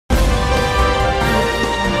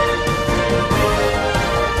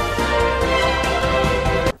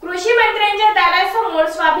दारासमोर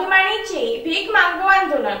स्वाभिमानीचे भीक मागू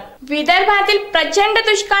आंदोलन। विदर्भातील प्रचंड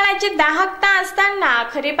दुष्काळाची दाहकता असताना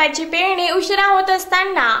खरीपाची पेरणी उशिरा होत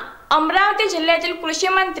असताना अमरावती जिल्ह्यातील कृषी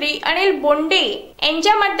मंत्री अनिल बोंडे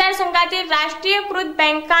यांच्या मतदारसंघातील राष्ट्रीयकृत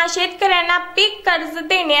बँका शेतकऱ्यांना पीक कर्ज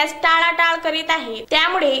देण्यास टाळाटाळ करीत आहे।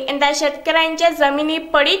 त्यामुळे यंदा शेतकऱ्यांच्या जमिनी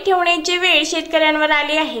पडीत ठेवण्याची वेळ शेतकऱ्यांवर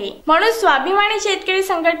आली आहे। म्हणून स्वाभिमानी शेतकरी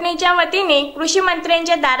संघटनेच्या वतीने कृषी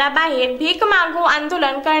मंत्र्यांच्या दाराबाहेर भीक मागू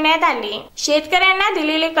आंदोलन करण्यात आले। शेतकऱ्यांना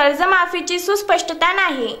दिलेले कर्जमाफीची सुस्पष्टता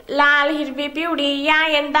नाही, लाल, हिरवी, पिवळी या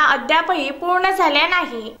यंदा अद्यापही पूर्ण झाल्या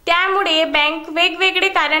नाही। त्यामुळे बँक वेगवेगळे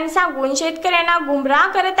कारण सांगून शेतकऱ्यांना गुमराह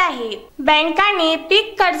करत आहेत। बँकांनी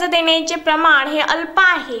पीक कर्ज देण्याचे प्रमाण हे अल्प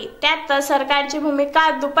आहे, त्यात सरकारची भूमिका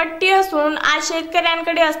दुपट्टी असून आज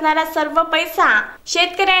शेतकऱ्यांकडे असणारा सर्व पैसा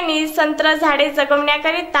शेतकऱ्यांनी संत्र झाडे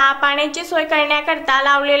जगवण्याकरिता पाण्याची सोय करण्याकरिता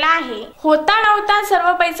लावलेला आहे। होता नव्हता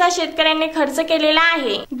सर्व पैसा शेतकऱ्यांनी खर्च केलेला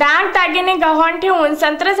आहे। दागिने गव्हाण ठेवून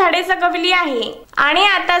संत्र झाडे जगवली आहे आणि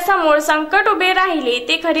आता समोर संकट उभे राहिले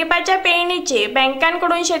ते खरीपाच्या पेरणीचे।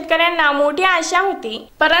 बँकांकडून शेतकऱ्यांना मोठी आशा होती,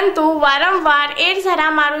 परंतु वारंवार एडझारा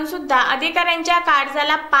मारून सुद्धा अधिकाऱ्यांच्या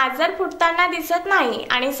काळजाला पाझर फुटताना दिसत नाही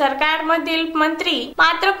आणि सरकारमधील मंत्री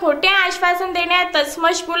मात्र खोटे आश्वासन देण्यातच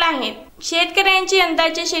मशगूल आहेत। शेतकऱ्यांची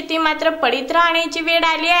यंदाची शेती मात्र पडीत राहण्याची वेळ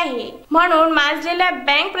आली आहे। म्हणून माजलेल्या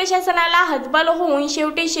बँक प्रशासनाला हतबल होऊन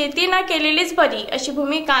शेवटी शेती न केलेलीच बरी अशी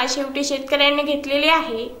भूमिका शेवटी शेतकऱ्यांनी घेतलेली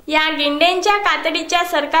आहे। या गिंड्यांच्या कातडीच्या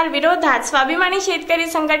सरकार विरोधात स्वाभिमानी शेतकरी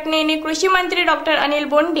संघटनेने कृषी मंत्री डॉक्टर अनिल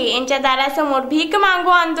बोंडे यांच्या दारासमोर भीक मागू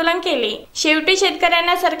आंदोलन केले। शेवटी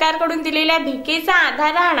शेतकऱ्यांना सरकारकडून दिलेल्या भीकेचा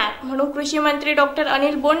आधार राहणार म्हणून कृषी मंत्री डॉक्टर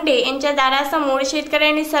अनिल बोंडे यांच्या दारासमोर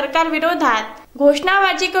शेतकऱ्यांनी सरकार विरोधात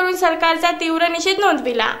घोषणाबाजी करून सरकारचा तीव्र निषेध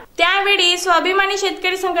नोंदविला। त्यावेळी स्वाभिमानी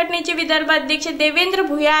शेतकरी संघटनेचे विदर्भ अध्यक्ष देवेंद्र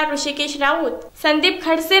भुयार, ऋषिकेश राऊत, संदीप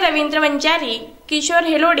खडसे, रवींद्र वंजारी, किशोर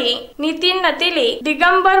हेलोडे, नितीन नतेले,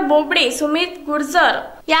 दिगंबर बोबडे, सुमित गुर्जर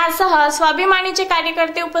यासह स्वाभिमानीचे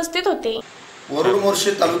कार्यकर्ते उपस्थित होते। वरुड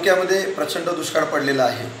मोर्शी तालुक्यामध्ये प्रचंड दुष्काळ पडलेला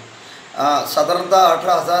आहे। साधारणतः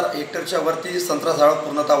 18,000 हेक्टरच्या वरती संत्रा झाड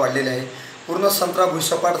पूर्णतः वाढलेले आहे। पूर्ण संत्रा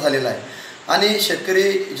भुईसपाट झालेला आहे आणि शेतकरी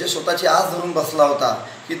जे स्वतःची आस धरून बसला होता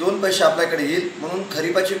की 2 पैसे आपल्याकडे येईल म्हणून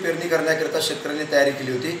खरीपाची पेरणी करण्याकरिता शेतकऱ्यांनी तयारी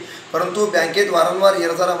केली होती, परंतु बँकेत वारंवार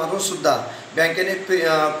एरझारा मारून सुद्धा बँकेने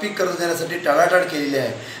पीक कर्ज देण्यासाठी टाळाटाळ केलेली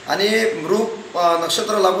आहे आणि मृग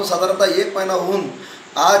नक्षत्र लागून साधारणतः 1 महिना होऊन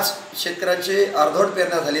आज शेतकऱ्यांचे अर्धवट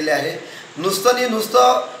पेरण्या झालेल्या आहे।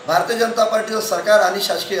 नुसतं भारतीय जनता पार्टीचं सरकार आणि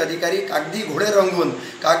शासकीय अधिकारी कागदी घोडे रंगवून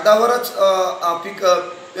कागदावरच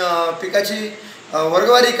पिकाची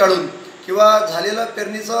वर्गवारी काढून किंवा झालेलं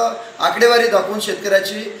पेरणीचं आकडेवारी दाखवून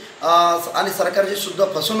शेतकऱ्याची आणि सरकारची सुद्धा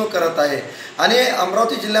फसवणूक करत आहे। आणि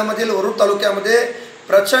अमरावती जिल्ह्यामधील वरुड तालुक्यामध्ये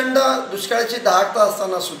प्रचंड दुष्काळाची दाहकता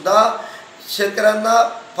असताना सुद्धा शेतकऱ्यांना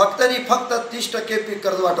फक्त 30% पीक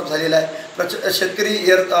कर्ज वाटप झालेलं आहे। शेतकरी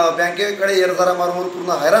बँकेकडे एरझारा मारून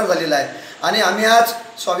पूर्ण हैराण झालेला आहे आणि आम्ही आज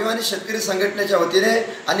स्वाभिमानी शेतकरी संघटनेच्या वतीने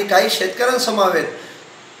आणि काही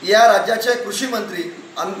शेतकऱ्यांसमवेत या राज्याचे कृषी मंत्री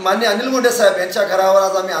माननीय अनिल बोंडे साहेब यांच्या घरावर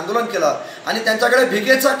आज आम्ही आंदोलन केलं आणि त्यांच्याकडे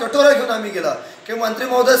भिकेचा कटोरा घेऊन आम्ही गेला की मंत्री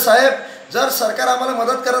महोदय साहेब, जर सरकार आम्हाला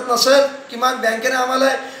मदत करत नसेल किमान बँकेने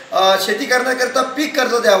आम्हाला शेती करण्याकरिता पीक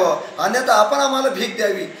कर्ज द्यावं, अन्यथा आपण आम्हाला भीक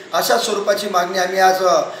द्यावी अशा स्वरूपाची मागणी आम्ही आज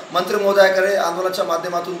मंत्री महोदयाकडे आंदोलनाच्या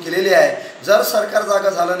माध्यमातून केलेली आहे। जर सरकार जागा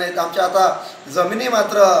झालं नाही तर आमच्या आता जमिनी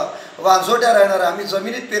मात्र वांझोट्या राहणार, आम्ही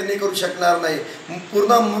जमिनीत पेरणी करू शकणार नाही।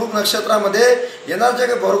 पूर्ण मृग नक्षत्रामध्ये येणार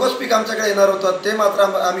जे भरघोस पीक आमच्याकडे येणार होतं ते मात्र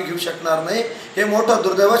आम्ही घेऊ शकणार नाही। हे मोठं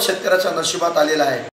दुर्दैव शेतकऱ्याच्या नशिबात आलेलं आहे।